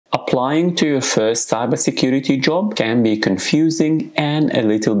Applying to your first cybersecurity job can be confusing and a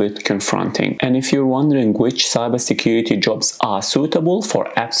little bit confronting. And if you're wondering which cybersecurity jobs are suitable for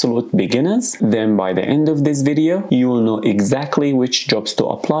absolute beginners, then by the end of this video, you will know exactly which jobs to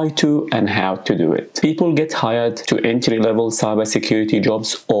apply to and how to do it. People get hired to entry-level cybersecurity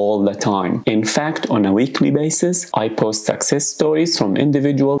jobs all the time. In fact, on a weekly basis, I post success stories from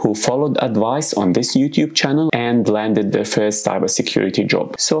individuals who followed advice on this YouTube channel and landed their first cybersecurity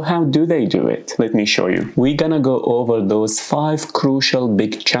job. So how do they do it? Let me show you. We're gonna go over those 5 crucial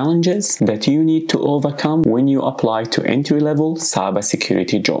big challenges that you need to overcome when you apply to entry-level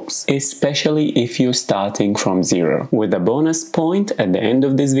cybersecurity jobs, especially if you're starting from zero, with a bonus point at the end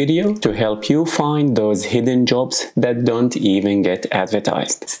of this video to help you find those hidden jobs that don't even get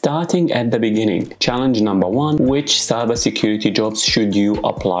advertised. Starting at the beginning, challenge number 1, which cybersecurity jobs should you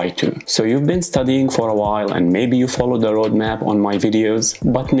apply to? So you've been studying for a while and maybe you follow the roadmap on my videos,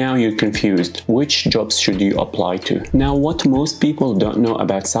 but now you're confused. Which jobs should you apply to? Now, what most people don't know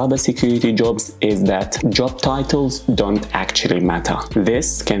about cybersecurity jobs is that job titles don't actually matter.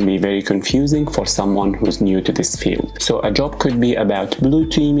 This can be very confusing for someone who's new to this field. So a job could be about blue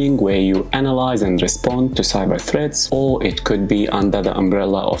teaming, where you analyze and respond to cyber threats, or it could be under the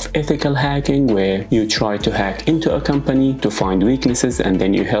umbrella of ethical hacking, where you try to hack into a company to find weaknesses and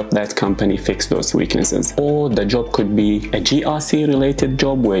then you help that company fix those weaknesses. Or the job could be a GRC related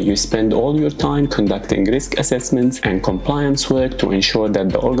job, where you spend all your time conducting risk assessments and compliance work to ensure that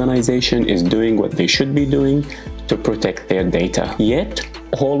the organization is doing what they should be doing to protect their data. Yet,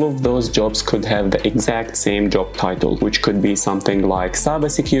 all of those jobs could have the exact same job title, which could be something like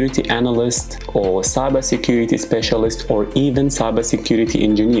cybersecurity analyst or cybersecurity specialist or even cybersecurity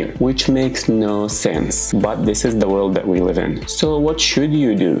engineer, which makes no sense. But this is the world that we live in. So what should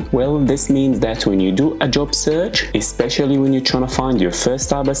you do? Well, this means that when you do a job search, especially when you're trying to find your first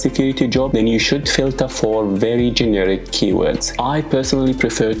cybersecurity job, then you should filter for very generic keywords. I personally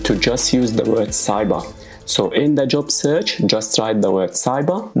prefer to just use the word cyber. So in the job search, just write the word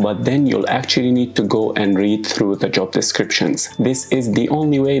cyber, but then you'll actually need to go and read through the job descriptions. This is the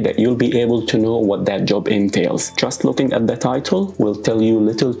only way that you'll be able to know what that job entails. Just looking at the title will tell you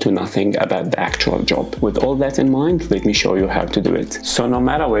little to nothing about the actual job. With all that in mind, let me show you how to do it. So no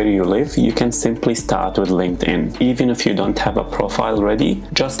matter where you live, you can simply start with LinkedIn. Even if you don't have a profile ready,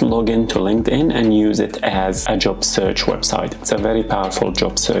 just log into LinkedIn and use it as a job search website. It's a very powerful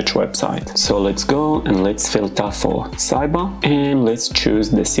job search website. So let's go and let's filter for cyber, and let's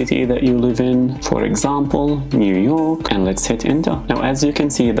choose the city that you live in, for example New York, and let's hit enter. Now as you can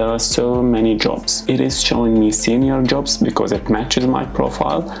see, there are so many jobs. It is showing me senior jobs because it matches my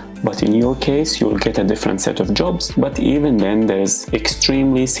profile, but in your case you'll get a different set of jobs. But even then, there's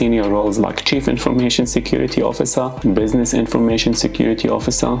extremely senior roles like Chief Information Security Officer, Business Information Security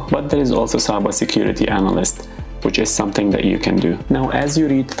Officer, but there is also Cybersecurity Analyst, which is something that you can do. Now, as you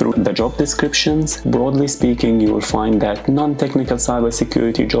read through the job descriptions, broadly speaking, you will find that non-technical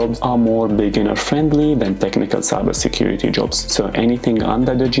cybersecurity jobs are more beginner-friendly than technical cybersecurity jobs. So anything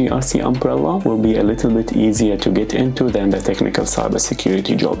under the GRC umbrella will be a little bit easier to get into than the technical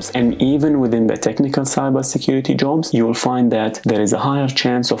cybersecurity jobs. And even within the technical cybersecurity jobs, you will find that there is a higher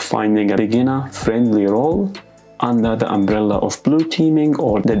chance of finding a beginner-friendly role under the umbrella of blue teaming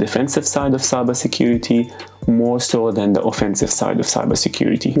or the defensive side of cybersecurity, more so than the offensive side of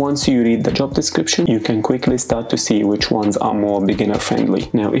cybersecurity. Once you read the job description, you can quickly start to see which ones are more beginner friendly.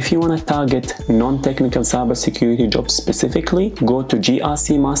 Now, if you want to target non-technical cybersecurity jobs specifically, go to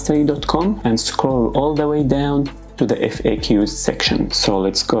grcmastery.com and scroll all the way down to the FAQs section. So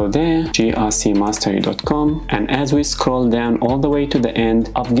let's go there, grcmastery.com, and as we scroll down all the way to the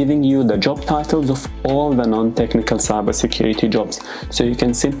end, I'm giving you the job titles of all the non-technical cybersecurity jobs, so you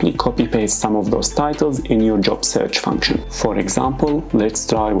can simply copy paste some of those titles in your job search function. For example, let's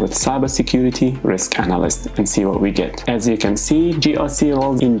try with cybersecurity risk analyst and see what we get. As you can see, GRC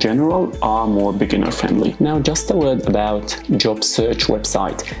roles in general are more beginner friendly. Now, just a word about job search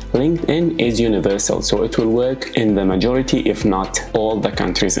website. LinkedIn is universal, so it will work in the majority, if not all, the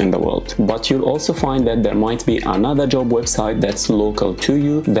countries in the world. But you'll also find that there might be another job website that's local to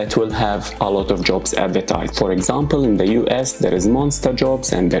you that will have a lot of jobs advertised. For example, in the US, there is Monster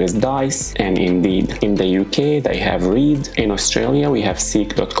Jobs and there is Dice and Indeed. In the UK, they have Reed. In Australia, we have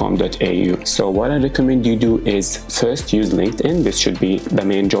seek.com.au. So what I recommend you do is first use LinkedIn. This should be the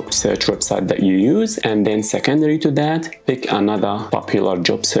main job search website that you use. And then secondary to that, pick another popular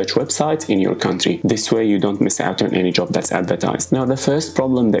job search website in your country. This way you don't miss out out on any job that's advertised. Now, the first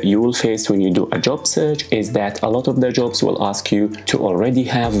problem that you will face when you do a job search is that a lot of the jobs will ask you to already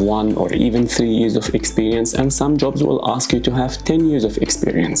have 1 or even 3 years of experience, and some jobs will ask you to have 10 years of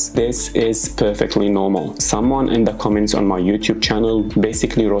experience. This is perfectly normal. Someone in the comments on my YouTube channel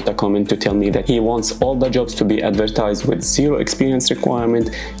basically wrote a comment to tell me that he wants all the jobs to be advertised with 0 experience requirement,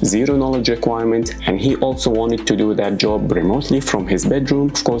 0 knowledge requirement, and he also wanted to do that job remotely from his bedroom,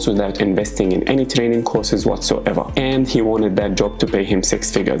 of course without investing in any training courses whatsoever. And he wanted that job to pay him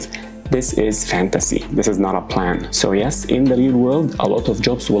 6 figures. This is fantasy. This is not a plan. So yes, in the real world, a lot of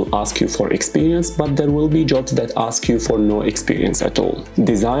jobs will ask you for experience, but there will be jobs that ask you for no experience at all.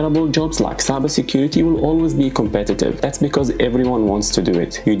 Desirable jobs like cybersecurity will always be competitive. That's because everyone wants to do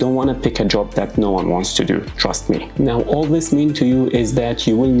it. You don't want to pick a job that no one wants to do. Trust me. Now, all this means to you is that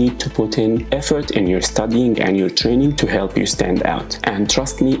you will need to put in effort in your studying and your training to help you stand out. And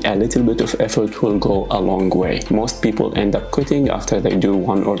trust me, a little bit of effort will go a long way. Most people end up quitting after they do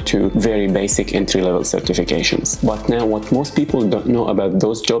 1 or 2 very basic entry-level certifications. But now what most people don't know about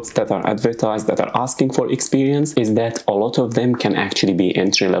those jobs that are advertised that are asking for experience is that a lot of them can actually be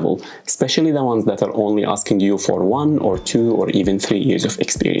entry-level, especially the ones that are only asking you for 1 or 2 or even 3 years of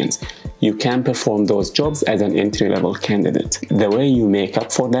experience. You can perform those jobs as an entry-level candidate. The way you make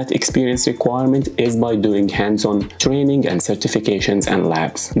up for that experience requirement is by doing hands-on training and certifications and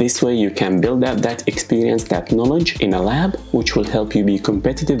labs. This way you can build up that experience, that knowledge in a lab, which will help you be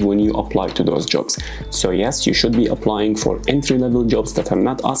competitive when you apply to those jobs. So yes, you should be applying for entry-level jobs that are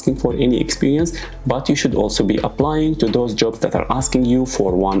not asking for any experience, but you should also be applying to those jobs that are asking you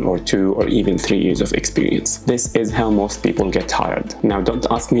for 1 or 2 or even 3 years of experience. This is how most people get hired. Now, don't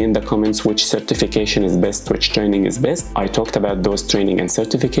ask me in the comments which certification is best, which training is best. I talked about those training and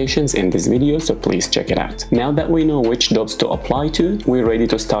certifications in this video, so please check it out. Now that we know which jobs to apply to, we're ready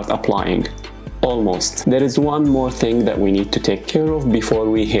to start applying. Almost. There is one more thing that we need to take care of before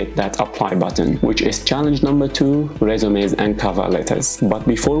we hit that apply button, which is challenge number 2, resumes and cover letters. But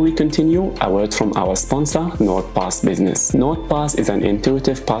before we continue, a word from our sponsor, NotePass Business. NotePass is an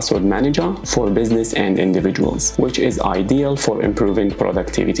intuitive password manager for business and individuals, which is ideal for improving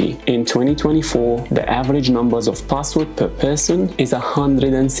productivity. In 2024, the average numbers of passwords per person is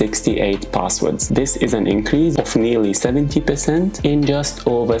 168 passwords. This is an increase of nearly 70% in just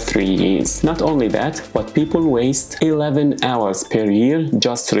over 3 years. Not only that, but people waste 11 hours per year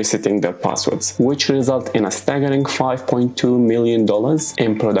just resetting their passwords, which result in a staggering $5.2 million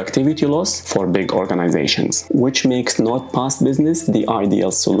in productivity loss for big organizations, which makes NotePass Business the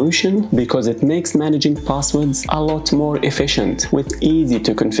ideal solution because it makes managing passwords a lot more efficient with easy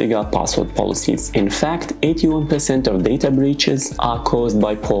to configure password policies. In fact, 81% of data breaches are caused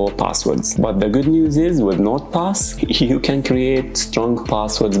by poor passwords. But the good news is with NotePass, you can create strong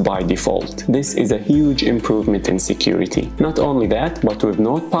passwords by default. This is a huge improvement in security. Not only that, but with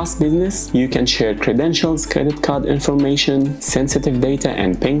NotePass Business, you can share credentials, credit card information, sensitive data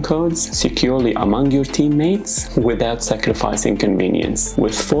and PIN codes securely among your teammates without sacrificing convenience,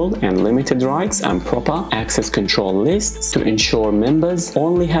 with full and limited rights and proper access control lists to ensure members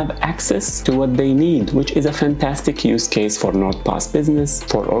only have access to what they need, which is a fantastic use case for NotePass Business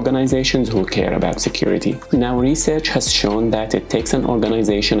for organizations who care about security. Now, research has shown that it takes an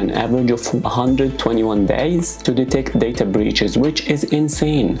organization an average of 121 days to detect data breaches, which is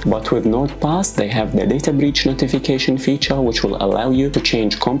insane. But with NotePass, they have the data breach notification feature, which will allow you to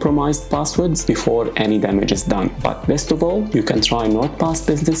change compromised passwords before any damage is done. But best of all, you can try NotePass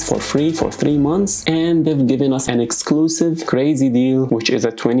Business for free for 3 months, and they've given us an exclusive crazy deal, which is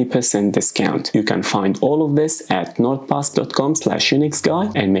a 20% discount. You can find all of this at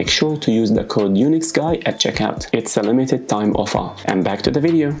notepass.com/UnixGuy and make sure to use the code UnixGuy at checkout. It's a limited time offer. And back to the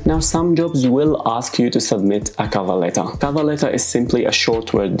video. Now, some jobs will ask you to submit a cover letter. Cover letter is simply a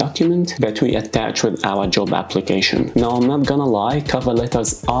short Word document that we attach with our job application. Now, I'm not gonna lie, cover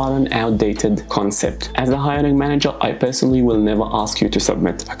letters are an outdated concept. As a hiring manager, I personally will never ask you to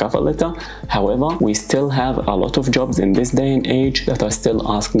submit a cover letter. However, we still have a lot of jobs in this day and age that are still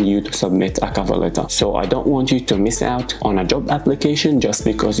asking you to submit a cover letter. So I don't want you to miss out on a job application just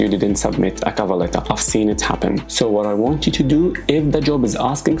because you didn't submit a cover letter. I've seen it happen. So what I want you to do, if the job is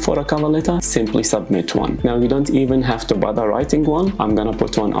asking for a cover letter, simply submit one. Now, you don't even have to bother writing one. I'm gonna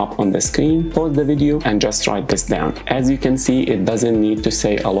put one up on the screen, pause the video, and just write this down. As you can see, it doesn't need to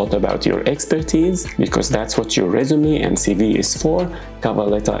say a lot about your expertise because that's what your resume and CV is for. Cover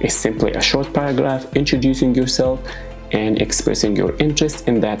letter is simply a short paragraph introducing yourself and expressing your interest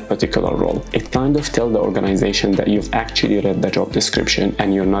in that particular role. It kind of tells the organization that you've actually read the job description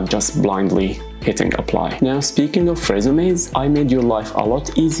and you're not just blindly hitting apply. Now, speaking of resumes, I made your life a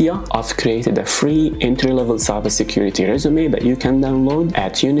lot easier. I've created a free entry-level cybersecurity resume that you can download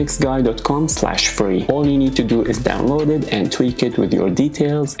at unixguy.com/free. All you need to do is download it and tweak it with your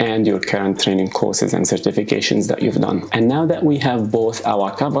details and your current training courses and certifications that you've done. And now that we have both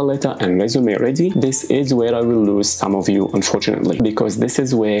our cover letter and resume ready, this is where I will lose some of you, unfortunately, because this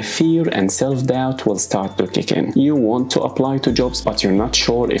is where fear and self-doubt will start to kick in. You want to apply to jobs, but you're not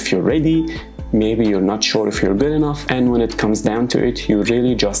sure if you're ready. Maybe you're not sure if you're good enough, and when it comes down to it, you're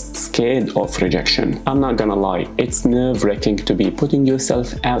really just scared of rejection. I'm not gonna lie, it's nerve-wracking to be putting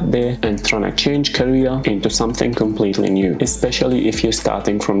yourself out there and trying to change career into something completely new, especially if you're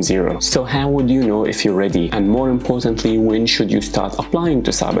starting from zero. So how would you know if you're ready? And more importantly, when should you start applying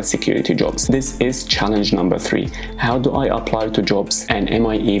to cybersecurity jobs? This is challenge number 3. How do I apply to jobs, and am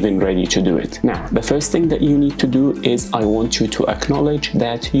I even ready to do it? Now, the first thing that you need to do is I want you to acknowledge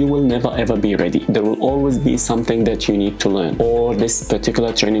that you will never ever be ready. There will always be something that you need to learn, or this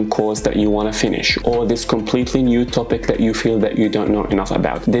particular training course that you want to finish, or this completely new topic that you feel that you don't know enough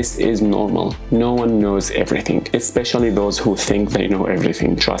about. This is normal. No one knows everything, especially those who think they know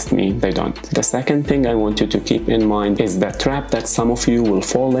everything. Trust me, they don't. The second thing I want you to keep in mind is the trap that some of you will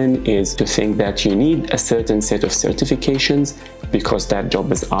fall in, is to think that you need a certain set of certifications because that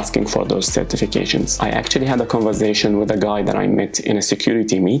job is asking for those certifications. I actually had a conversation with a guy that I met in a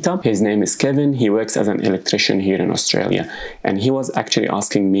security meetup. His name is Kevin. He works as an electrician here in Australia, and he was actually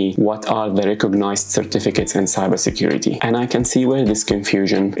asking me what are the recognized certificates in cybersecurity. And I can see where this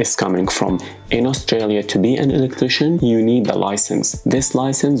confusion is coming from. In Australia, to be an electrician, you need a license. This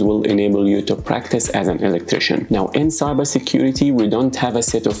license will enable you to practice as an electrician. Now, in cybersecurity, we don't have a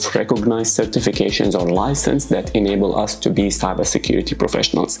set of recognized certifications or license that enable us to be cybersecurity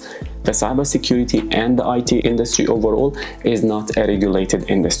professionals. The cybersecurity and the IT industry overall is not a regulated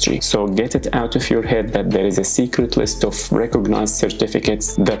industry. So get it out of your head that there is a secret list of recognized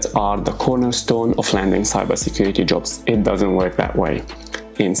certificates that are the cornerstone of landing cybersecurity jobs. It doesn't work that way.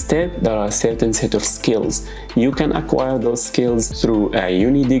 Instead, there are a certain set of skills. You can acquire those skills through a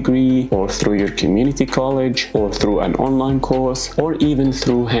uni degree, or through your community college, or through an online course, or even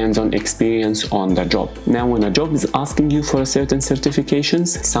through hands-on experience on the job. Now, when a job is asking you for certain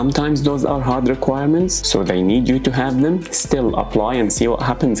certifications, sometimes those are hard requirements, so they need you to have them. Still apply and see what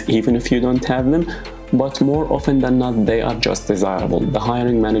happens even if you don't have them. But more often than not, they are just desirable. The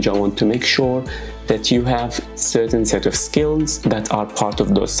hiring manager wants to make sure that you have certain set of skills that are part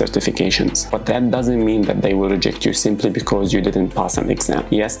of those certifications. But that doesn't mean that they will reject you simply because you didn't pass an exam.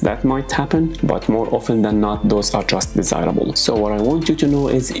 Yes, that might happen, but more often than not, those are just desirable. So what I want you to know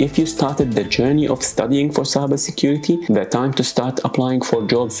is, if you started the journey of studying for cybersecurity, the time to start applying for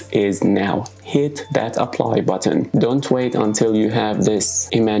jobs is now. Hit that apply button. Don't wait until you have this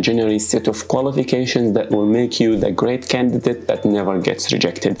imaginary set of qualifications that will make you the great candidate that never gets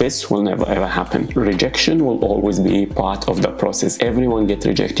rejected. This will never ever happen. Rejection will always be part of the process. Everyone gets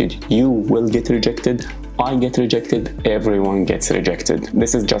rejected. You will get rejected. I get rejected, everyone gets rejected.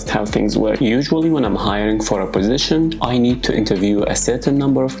 This is just how things work. Usually when I'm hiring for a position, I need to interview a certain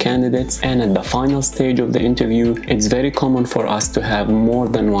number of candidates, and at the final stage of the interview, it's very common for us to have more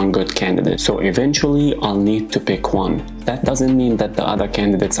than one good candidate. So eventually I'll need to pick one. That doesn't mean that the other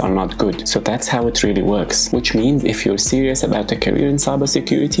candidates are not good. So that's how it really works, which means if you're serious about a career in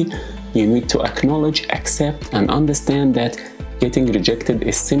cybersecurity, you need to acknowledge, accept, and understand that getting rejected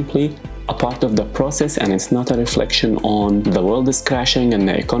is simply a part of the process, and it's not a reflection on the world is crashing and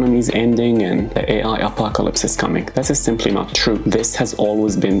the economy is ending and the AI apocalypse is coming. This is simply not true. This has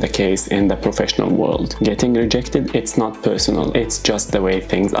always been the case in the professional world. Getting rejected, it's not personal, it's just the way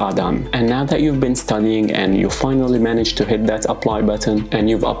things are done. And now that you've been studying and you finally managed to hit that apply button, and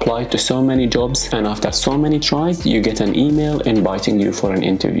you've applied to so many jobs, and after so many tries, you get an email inviting you for an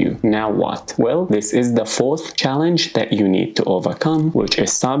interview. Now what? Well, this is the fourth challenge that you need to overcome, which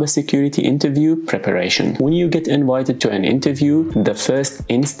is cybersecurity interview preparation. When you get invited to an interview, the first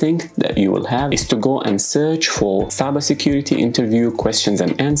instinct that you will have is to go and search for cybersecurity interview questions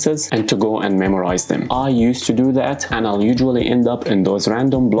and answers, and to go and memorize them. I used to do that, and I'll usually end up in those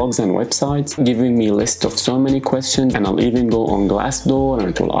random blogs and websites giving me a list of so many questions, and I'll even go on Glassdoor and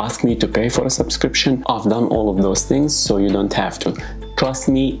it will ask me to pay for a subscription. I've done all of those things, so you don't have to. Trust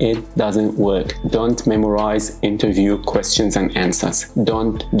me, it doesn't work. Don't memorize interview questions and answers.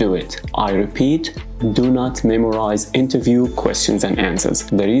 Don't do it. I repeat, do not memorize interview questions and answers.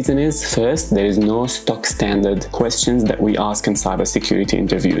 The reason is, first, there is no stock standard questions that we ask in cybersecurity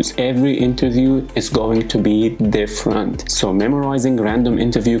interviews. Every interview is going to be different. So memorizing random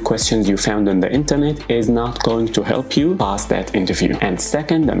interview questions you found on the internet is not going to help you pass that interview. And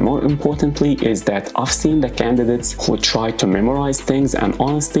second, and more importantly, is that I've seen the candidates who try to memorize things, and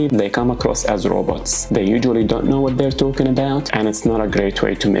honestly, they come across as robots. They usually don't know what they're talking about, and it's not a great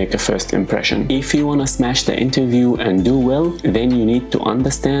way to make a first impression. If you want to smash the interview and do well, then you need to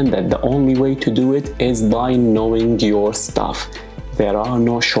understand that the only way to do it is by knowing your stuff. There are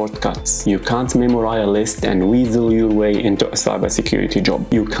no shortcuts. You can't memorize a list and weasel your way into a cybersecurity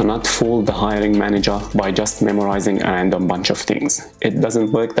job. You cannot fool the hiring manager by just memorizing a random bunch of things. It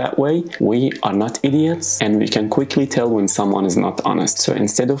doesn't work that way. We are not idiots, and we can quickly tell when someone is not honest. So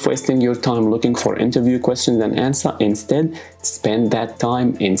instead of wasting your time looking for interview questions and answers, instead spend that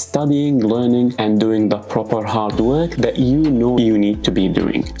time in studying, learning, and doing the proper hard work that you know you need to be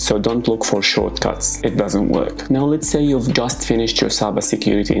doing. So don't look for shortcuts. It doesn't work. Now let's say you've just finished your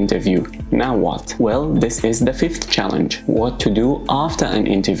cybersecurity interview. Now what? Well, this is the fifth challenge. What to do after an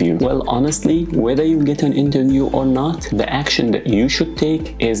interview? Well, honestly, whether you get an interview or not, the action that you should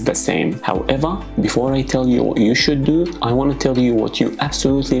take is the same. However, before I tell you what you should do, I want to tell you what you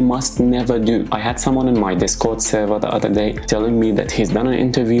absolutely must never do. I had someone in my Discord server the other day telling me that he's done an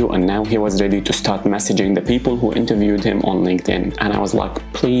interview and now he was ready to start messaging the people who interviewed him on LinkedIn. And I was like,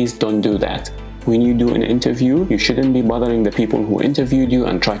 please don't do that. When you do an interview, you shouldn't be bothering the people who interviewed you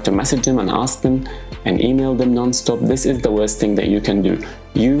and try to message them and ask them and email them non-stop. This is the worst thing that you can do.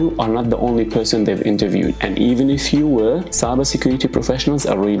 You are not the only person they've interviewed, and even if you were, cybersecurity professionals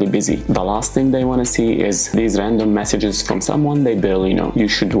are really busy. The last thing they want to see is these random messages from someone they barely know. You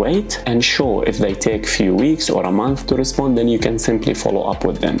should wait, and sure, if they take a few weeks or a month to respond, then you can simply follow up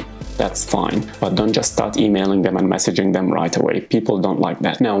with them. That's fine, but don't just start emailing them and messaging them right away. People don't like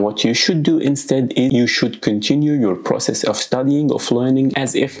that. Now, what you should do instead is you should continue your process of studying, of learning,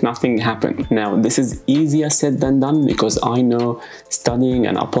 as if nothing happened. Now, this is easier said than done, because I know studying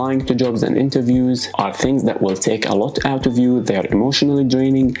and applying to jobs and interviews are things that will take a lot out of you. They are emotionally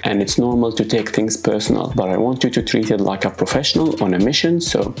draining, and it's normal to take things personal, but I want you to treat it like a professional on a mission.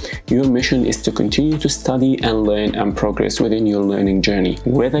 So your mission is to continue to study and learn and progress within your learning journey.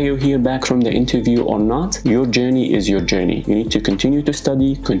 Whether you hear back from the interview or not, your journey is your journey. You need to continue to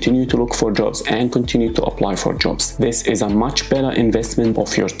study, continue to look for jobs, and continue to apply for jobs. This is a much better investment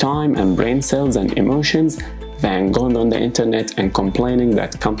of your time and brain cells and emotions than going on the internet and complaining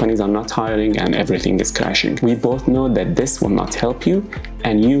that companies are not hiring and everything is crashing. We both know that this will not help you,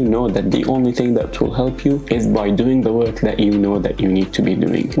 and you know that the only thing that will help you is by doing the work that you know that you need to be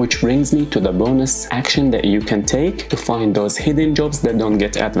doing. Which brings me to the bonus action that you can take to find those hidden jobs that don't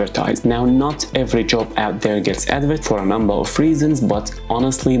get advertised. Now, not every job out there gets advertised for a number of reasons, but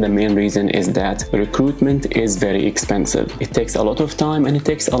honestly, the main reason is that recruitment is very expensive. It takes a lot of time and it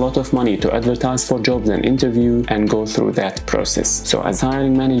takes a lot of money to advertise for jobs and interview and go through that process. So as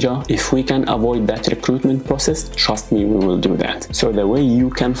hiring manager, if we can avoid that recruitment process, trust me, we will do that. So the way you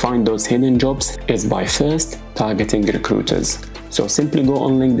can find those hidden jobs is by first targeting recruiters. So simply go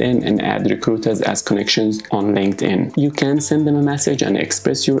on LinkedIn and add recruiters as connections on LinkedIn. You can send them a message and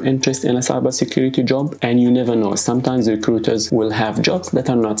express your interest in a cybersecurity job, and you never know, sometimes recruiters will have jobs that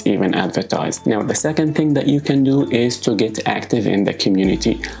are not even advertised. Now, the second thing that you can do is to get active in the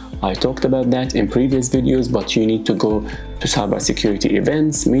community. I talked about that in previous videos, but you need to go to cybersecurity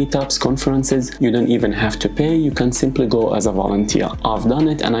events, meetups, conferences. You don't even have to pay. You can simply go as a volunteer. I've done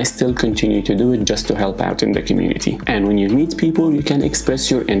it and I still continue to do it just to help out in the community. And when you meet people, you can express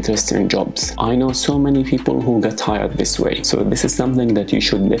your interest in jobs. I know so many people who get hired this way. So this is something that you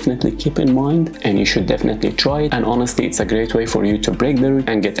should definitely keep in mind, and you should definitely try it. And honestly, it's a great way for you to break the rule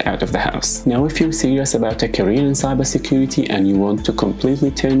and get out of the house. Now, if you're serious about a career in cybersecurity and you want to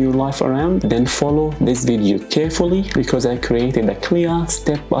completely turn your life around, then follow this video carefully, because I created a clear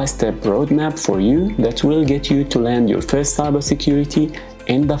step-by-step roadmap for you that will get you to land your first cybersecurity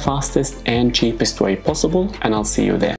in the fastest and cheapest way possible, and I'll see you there.